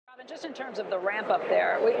Just in terms of the ramp up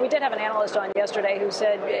there, we did have an analyst on yesterday who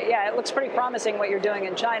said, yeah, it looks pretty promising what you're doing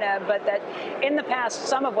in China, but that in the past,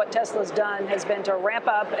 some of what Tesla's done has been to ramp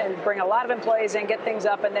up and bring a lot of employees in, get things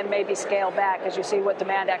up, and then maybe scale back as you see what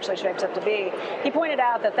demand actually shapes up to be. He pointed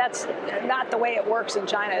out that that's not the way it works in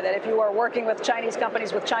China, that if you are working with Chinese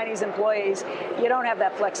companies with Chinese employees, you don't have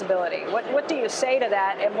that flexibility. What do you say to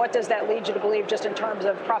that, and what does that lead you to believe just in terms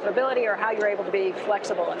of profitability or how you're able to be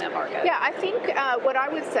flexible in that market? Yeah, I think what I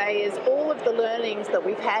would say is all of the learnings that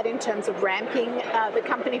we've had in terms of ramping the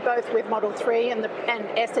company, both with Model 3 and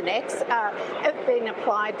S and X, have been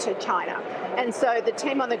applied to China. And so the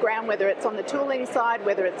team on the ground, whether it's on the tooling side,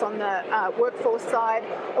 whether it's on the workforce side,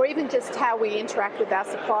 or even just how we interact with our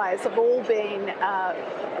suppliers, have all been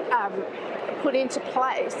put into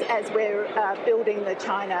place as we're building the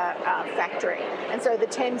China factory. And so the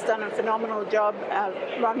team's done a phenomenal job.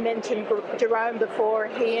 Ron mentioned Jerome before.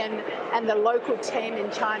 He and the local team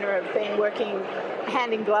in China have been working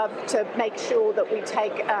hand in glove to make sure that we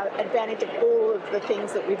take advantage of all of the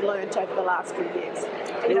things that we've learned over the last few years.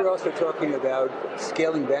 We were also talking about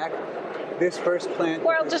scaling back. This first plant...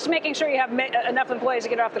 Well, just making sure you have enough employees to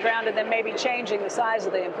get off the ground and then maybe changing the size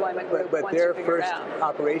of the employment group but their first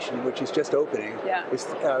operation, which is just opening, is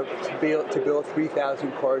to build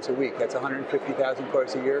 3,000 cars a week. That's 150,000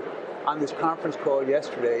 cars a year. On this conference call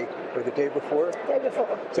yesterday, or the day before? Day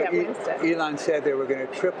before, so Wednesday. Elon said they were going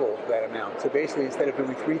to triple that amount. So basically, instead of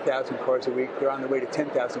doing 3,000 cars a week, they're on the way to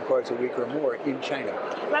 10,000 cars a week or more in China.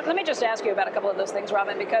 Let me just ask you about a couple of those things,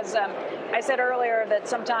 Robyn, because I said earlier that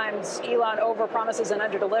sometimes Elon overpromises and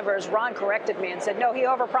underdelivers. Ron corrected me and said, no, he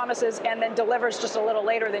overpromises and then delivers just a little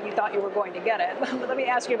later than you thought you were going to get it. Let me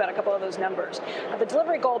ask you about a couple of those numbers. The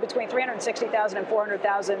delivery goal between 360,000 and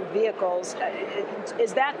 400,000 vehicles,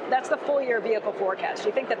 that's the full year vehicle forecast. Do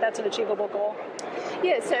you think that that's an achievable goal?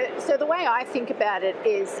 Yeah, so the way I think about it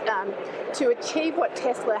is to achieve what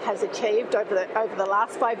Tesla has achieved over the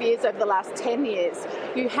last 5 years, over the last 10 years,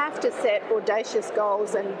 you have to set audacious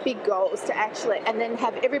goals and big goals to actually, and then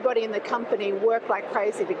have everybody in the company work like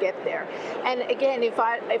crazy to get there. And again, if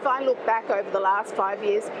I look back over the last 5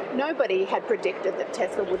 years, nobody had predicted that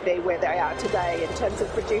Tesla would be where they are today in terms of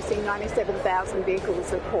producing 97,000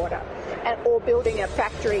 vehicles a quarter, or building a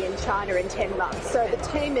factory in China in 10 months. So the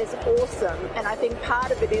team is awesome, and I think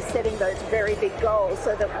part of it is setting those very big goals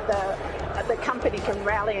so that the company can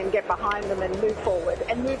rally and get behind them and move forward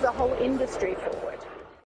and move the whole industry forward.